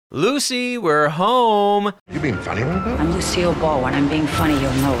Lucy, we're home. You being funny right now? I'm Lucille Ball. When I'm being funny,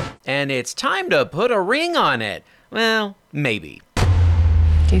 you'll know it. And it's time to put a ring on it. Well, maybe.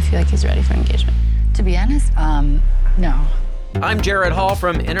 Do you feel like he's ready for engagement? To be honest, no. I'm Jared Hall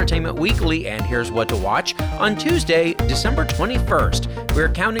from Entertainment Weekly, and here's what to watch on Tuesday, December 21st.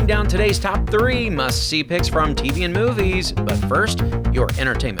 We're counting down today's top 3 must-see picks from TV and movies. But first, your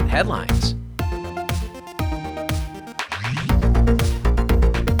entertainment headlines.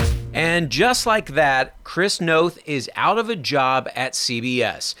 And just like that, Chris Noth is out of a job at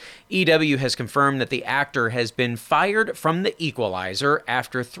CBS. EW has confirmed that the actor has been fired from The Equalizer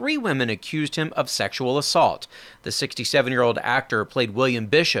after 3 women accused him of sexual assault. The 67-year-old actor played William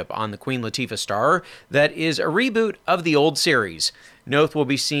Bishop on the Queen Latifah Star that is a reboot of the old series. Noth will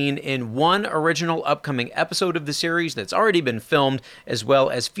be seen in one original upcoming episode of the series that's already been filmed, as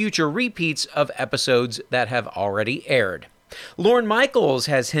well as future repeats of episodes that have already aired. Lorne Michaels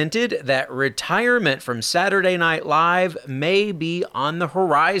has hinted that retirement from Saturday Night Live may be on the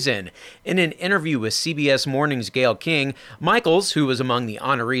horizon. In an interview with CBS Morning's Gayle King, Michaels, who was among the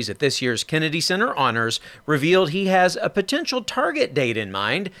honorees at this year's Kennedy Center Honors, revealed he has a potential target date in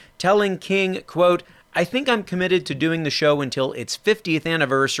mind, telling King, quote, "I think I'm committed to doing the show until its 50th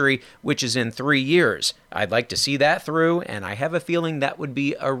anniversary, which is in 3 years. I'd like to see that through, and I have a feeling that would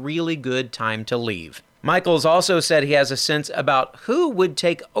be a really good time to leave." Michaels also said he has a sense about who would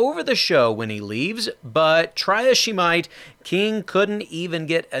take over the show when he leaves, but try as she might, King couldn't even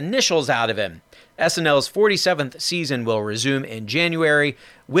get initials out of him. SNL's 47th season will resume in January,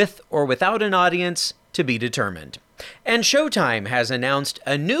 with or without an audience to be determined. And Showtime has announced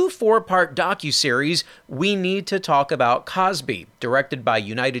a new 4-part docuseries, We Need to Talk About Cosby, directed by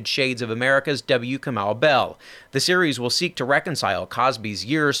United Shades of America's W. Kamau Bell. The series will seek to reconcile Cosby's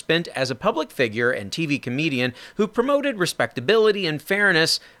years spent as a public figure and TV comedian who promoted respectability and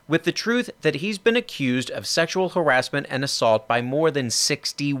fairness with the truth that he's been accused of sexual harassment and assault by more than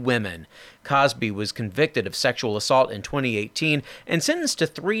 60 women. Cosby was convicted of sexual assault in 2018 and sentenced to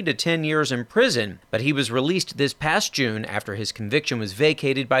 3 to 10 years in prison, but he was released this past June after his conviction was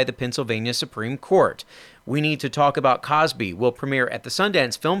vacated by the Pennsylvania Supreme Court. We Need to Talk About Cosby will premiere at the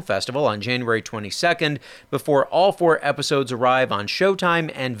Sundance Film Festival on January 22nd before all 4 episodes arrive on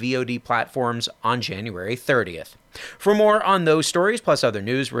Showtime and VOD platforms on January 30th. For more on those stories, plus other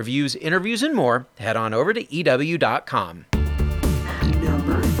news, reviews, interviews, and more, head on over to EW.com.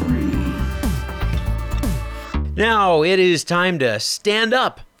 Number 3. Now it is time to stand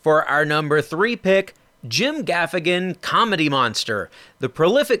up for our number 3 pick, Jim Gaffigan, Comedy Monster. The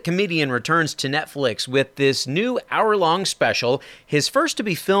prolific comedian returns to Netflix with this new hour-long special, his first to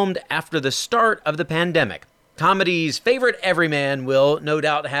be filmed after the start of the pandemic. Comedy's favorite everyman will no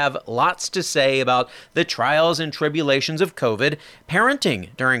doubt have lots to say about the trials and tribulations of COVID, parenting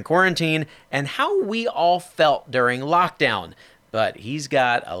during quarantine, and how we all felt during lockdown. But he's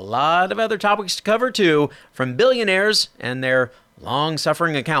got a lot of other topics to cover too, from billionaires and their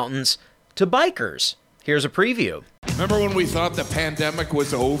long-suffering accountants to bikers. Here's a preview. Remember when we thought the pandemic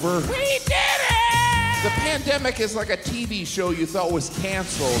was over? We did it! The pandemic is like a TV show you thought was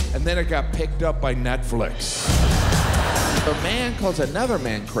canceled, and then it got picked up by Netflix. If a man calls another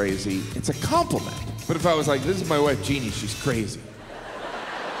man crazy, it's a compliment. But if I was like, this is my wife Jeannie, she's crazy.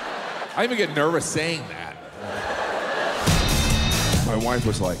 I even get nervous saying that. My wife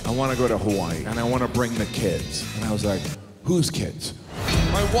was like, I want to go to Hawaii, and I want to bring the kids. And I was like, whose kids?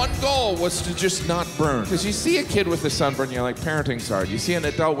 My one goal was to just not burn. Because you see a kid with a sunburn, you're like, parenting's hard. You see an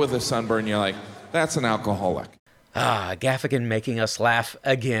adult with a sunburn, you're like, that's an alcoholic. Gaffigan making us laugh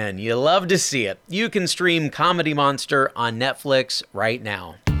again. You love to see it. You can stream Comedy Monster on Netflix right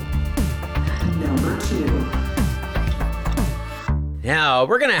now. Number 2. Now,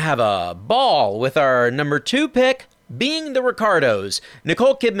 we're going to have a ball with our number 2 pick, Being the Ricardos.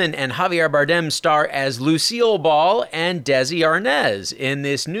 Nicole Kidman and Javier Bardem star as Lucille Ball and Desi Arnaz in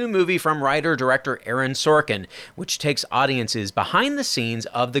this new movie from writer-director Aaron Sorkin, which takes audiences behind the scenes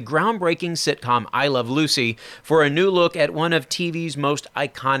of the groundbreaking sitcom I Love Lucy for a new look at one of TV's most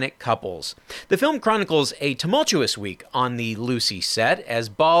iconic couples. The film chronicles a tumultuous week on the Lucy set as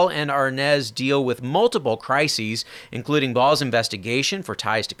Ball and Arnaz deal with multiple crises, including Ball's investigation for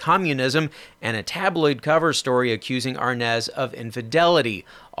ties to communism and a tabloid cover story accusing Arnaz of infidelity,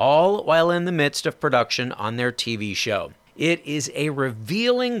 all while in the midst of production on their TV show. It is a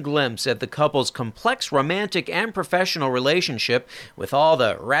revealing glimpse at the couple's complex romantic and professional relationship with all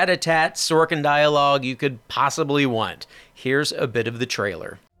the rat-a-tat Sorkin dialogue you could possibly want. Here's a bit of the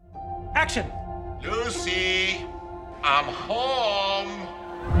trailer. Action! Lucy, I'm home.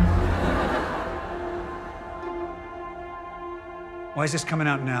 Why is this coming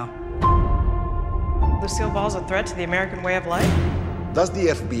out now? Lucille Ball's a threat to the American way of life? Does the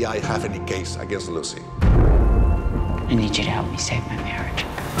FBI have any case against Lucy? I need you to help me save my marriage.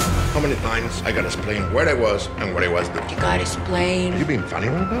 How many times I gotta explain where I was and what I was doing? You gotta explain. You being funny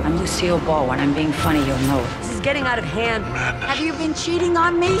right now? I'm Lucille Ball. When I'm being funny, you'll know it. This is getting out of hand. Madness. Have you been cheating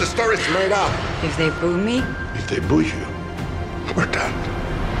on me? The story's made up. If they boo me, If they boo you, we're done.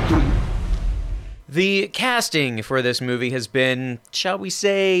 The casting for this movie has been, shall we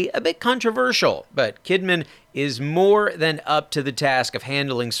say, a bit controversial, but Kidman is more than up to the task of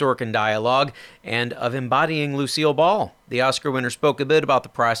handling Sorkin dialogue and of embodying Lucille Ball. The Oscar winner spoke a bit about the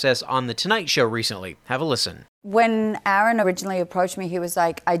process on The Tonight Show recently. Have a listen. When Aaron originally approached me, he was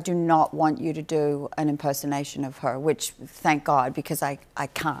like, I do not want you to do an impersonation of her, which, thank God, because I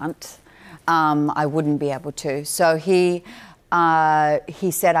can't. I wouldn't be able to. So he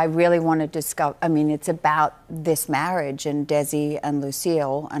said, I really want to discover, it's about this marriage and Desi and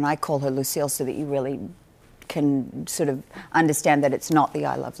Lucille, and I call her Lucille so that you really can sort of understand that it's not the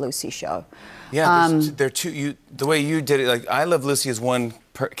I Love Lucy show. Yeah, they're two, the way you did it, like, I Love Lucy is one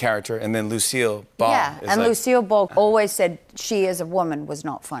character, and then Lucille Ball is and like... Lucille Ball always said she as a woman was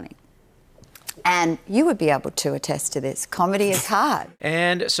not funny. And you would be able to attest to this. Comedy is hard.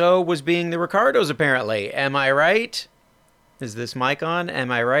 And so was Being the Ricardos, apparently. Am I right? Is this mic on?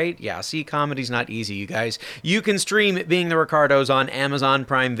 Am I right? Yeah, see, comedy's not easy, you guys. You can stream Being the Ricardos on Amazon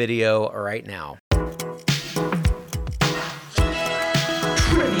Prime Video right now.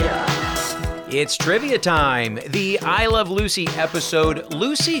 Trivia. It's trivia time. The I Love Lucy episode,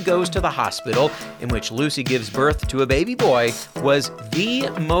 Lucy Goes to the Hospital, in which Lucy gives birth to a baby boy, was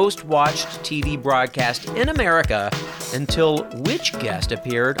the most watched TV broadcast in America until which guest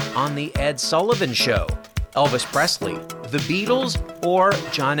appeared on The Ed Sullivan Show? Elvis Presley, The Beatles, or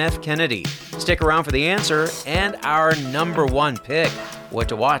John F. Kennedy? Stick around for the answer and our number one pick. What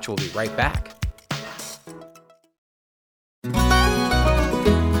to Watch will be right back.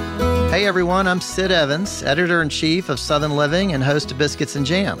 Hey everyone, I'm Sid Evans, editor-in-chief of Southern Living and host of Biscuits and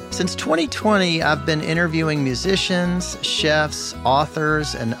Jam. Since 2020, I've been interviewing musicians, chefs,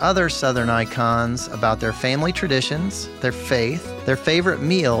 authors, and other Southern icons about their family traditions, their faith, their favorite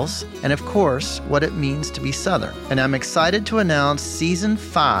meals, and of course, what it means to be Southern. And I'm excited to announce Season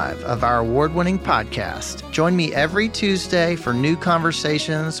 5 of our award-winning podcast. Join me every Tuesday for new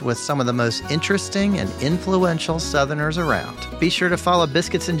conversations with some of the most interesting and influential Southerners around. Be sure to follow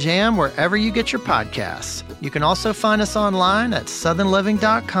Biscuits and Jam wherever you get your podcasts. You can also find us online at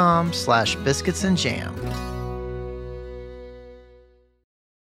southernliving.com/biscuitsandjam.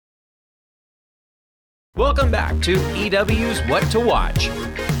 Welcome back to EW's What to Watch.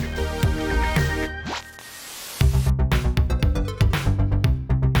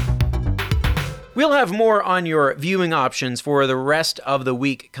 We'll have more on your viewing options for the rest of the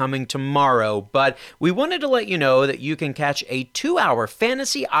week coming tomorrow, but we wanted to let you know that you can catch a 2-hour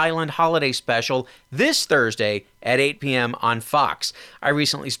Fantasy Island holiday special this Thursday at 8 p.m. on Fox. I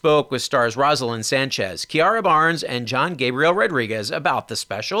recently spoke with stars Rosalind Sanchez, Kiara Barnes, and John Gabriel Rodriguez about the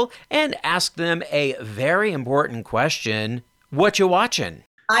special and asked them a very important question. What you watching?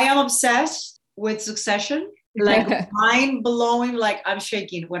 I am obsessed with Succession. Like mind-blowing, like I'm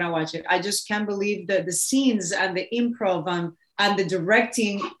shaking when I watch it. I just can't believe the scenes and the improv and the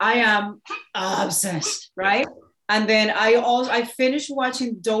directing. I am obsessed, right? And then I finished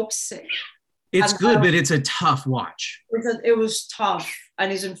watching Dope Sick. It's good, but it's a tough watch. It was tough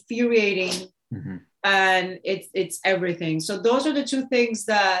and it's infuriating, and it's everything. So those are the two things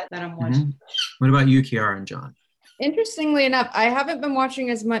that I'm watching. What about you, Kiara and John? Interestingly enough, I haven't been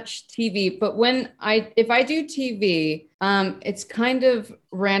watching as much TV, but if I do TV, it's kind of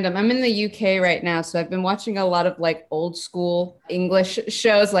random. I'm in the UK right now, so I've been watching a lot of like old school English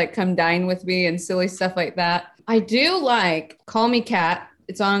shows like Come Dine With Me and silly stuff like that. I do like Call Me Kat.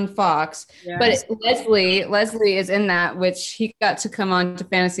 It's on Fox, but Leslie is in that, which he got to come on to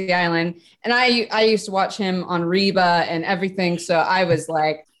Fantasy Island. And I used to watch him on Reba and everything. So I was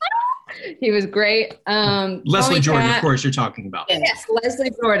like, he was great. Leslie Jordan, of course, you're talking about. Yes,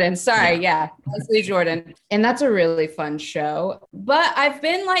 Leslie Jordan. Sorry, Leslie Jordan. And that's a really fun show. But I've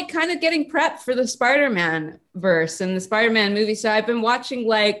been like kind of getting prepped for the Spider-Man verse and the Spider-Man movie. So I've been watching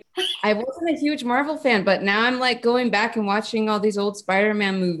I wasn't a huge Marvel fan, but now I'm like going back and watching all these old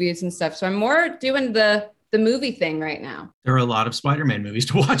Spider-Man movies and stuff. So I'm more doing the movie thing right now. There are a lot of Spider-Man movies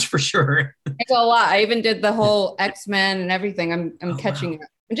to watch for sure. It's a lot. I even did the whole X-Men and everything. I'm catching up.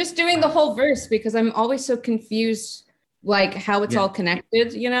 I'm just doing the whole verse because I'm always so confused, like how it's all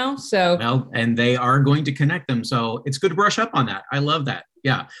connected, you know? So well, and they are going to connect them. So it's good to brush up on that. I love that.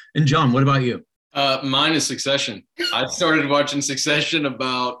 Yeah. And John, what about you? Mine is Succession. I started watching Succession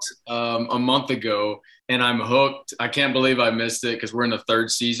about a month ago, and I'm hooked. I can't believe I missed it because we're in the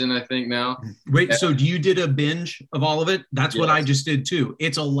third season, I think, now. Wait, so you did a binge of all of it? That's what I just did too.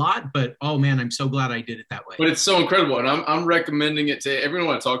 It's a lot, but oh man, I'm so glad I did it that way. But it's so incredible, and I'm recommending it to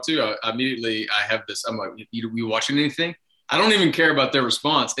everyone I talk to. I have this. I'm like, you watching anything? I don't even care about their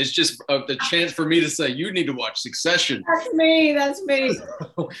response. It's just the chance for me to say, you need to watch Succession. That's me.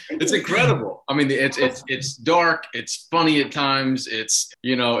 It's incredible. I mean, it's dark. It's funny at times. It's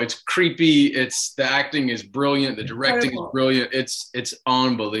creepy. The acting is brilliant. The directing is brilliant. It's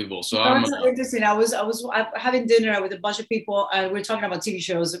unbelievable. So I'm interesting. I was having dinner with a bunch of people, and we're talking about TV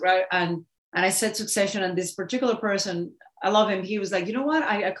shows, right? And I said Succession, and this particular person, I love him. He was like, you know what?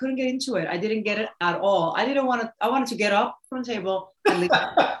 I couldn't get into it. I didn't get it at all. I wanted to get up from the table and leave.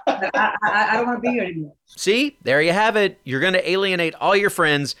 I don't want to be here anymore. See, there you have it. You're going to alienate all your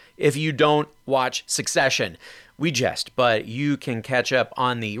friends if you don't watch Succession. We jest, but you can catch up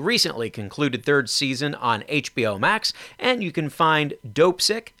on the recently concluded third season on HBO Max, and you can find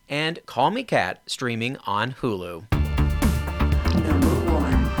Dopesick and Call Me Kat streaming on Hulu.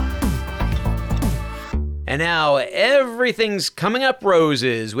 And now everything's coming up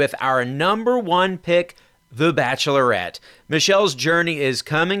roses with our number one pick, The Bachelorette. Michelle's journey is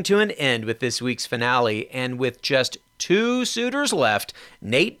coming to an end with this week's finale, and with just 2 suitors left,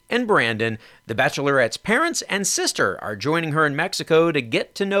 Nate and Brandon, The Bachelorette's parents and sister are joining her in Mexico to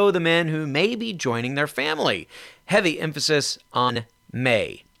get to know the men who may be joining their family. Heavy emphasis on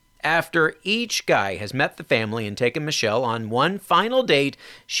may. After each guy has met the family and taken Michelle on one final date,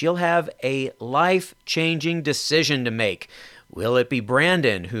 she'll have a life-changing decision to make. Will it be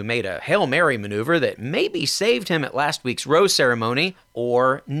Brandon, who made a Hail Mary maneuver that maybe saved him at last week's rose ceremony,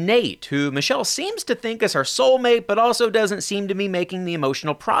 or Nate, who Michelle seems to think is her soulmate but also doesn't seem to be making the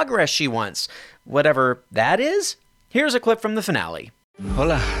emotional progress she wants? Whatever that is, here's a clip from the finale.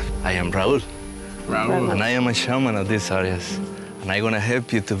 Hola, I am Raul. And I am a shaman of these areas. And I'm gonna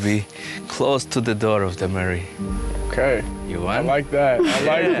help you to be close to the door of the Mary. Okay. You want? I like that.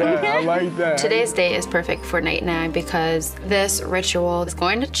 I like that. Today's date is perfect for Nate and I because this ritual is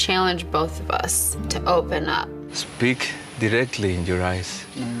going to challenge both of us to open up. Speak directly in your eyes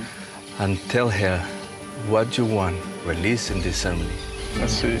and tell her what you want release in this ceremony.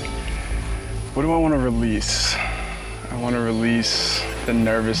 Let's see. What do I want to release? I want to release the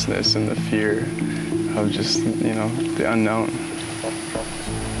nervousness and the fear of just, the unknown.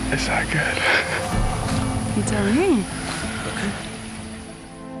 Is that good? You tell me.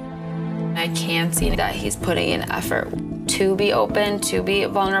 I can see that he's putting in effort to be open, to be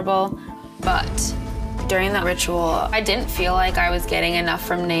vulnerable, but during that ritual, I didn't feel like I was getting enough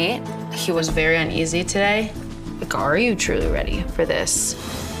from Nate. He was very uneasy today. Like, are you truly ready for this?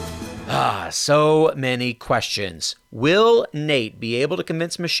 So many questions. Will Nate be able to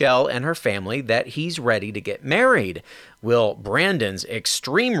convince Michelle and her family that he's ready to get married? Will Brandon's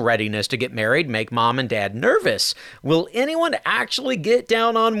extreme readiness to get married make mom and dad nervous? Will anyone actually get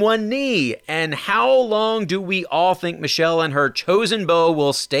down on one knee? And how long do we all think Michelle and her chosen beau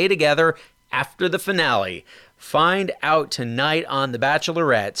will stay together after the finale? Find out tonight on The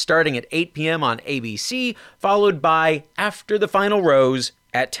Bachelorette, starting at 8 p.m. on ABC, followed by After the Final Rose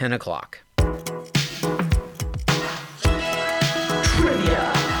at 10 o'clock.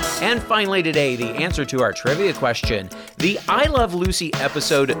 Trivia. And finally today, the answer to our trivia question. The I Love Lucy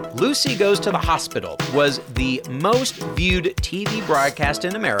episode, Lucy Goes to the Hospital, was the most viewed TV broadcast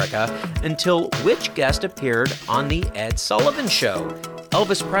in America until which guest appeared on The Ed Sullivan Show?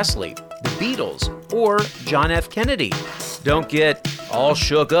 Elvis Presley, the Beatles, or John F. Kennedy? Don't get all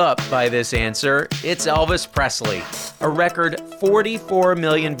shook up by this answer. It's Elvis Presley. A record 44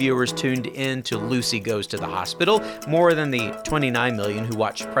 million viewers tuned in to Lucy Goes to the Hospital, more than the 29 million who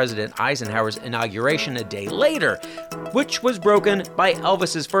watched President Eisenhower's inauguration a day later, which was broken by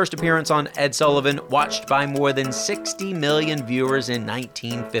Elvis's first appearance on Ed Sullivan, watched by more than 60 million viewers in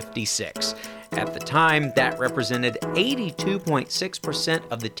 1956. At the time, that represented 82.6%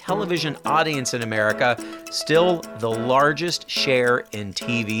 of the television audience in America, still the largest share in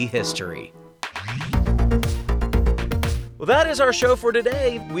TV history. Well, that is our show for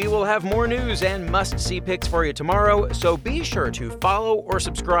today. We will have more news and must-see picks for you tomorrow, so be sure to follow or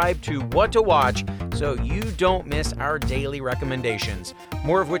subscribe to What to Watch so you don't miss our daily recommendations,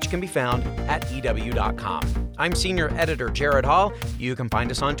 more of which can be found at EW.com. I'm Senior Editor Jared Hall. You can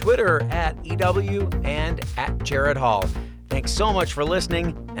find us on Twitter at EW and at Jared Hall. Thanks so much for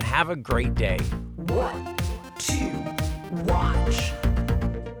listening, and have a great day. What to Watch.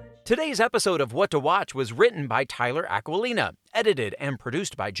 Today's episode of What to Watch was written by Tyler Aquilina, edited and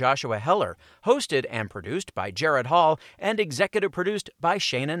produced by Joshua Heller, hosted and produced by Jared Hall, and executive produced by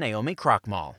Shayna Naomi Krochmal.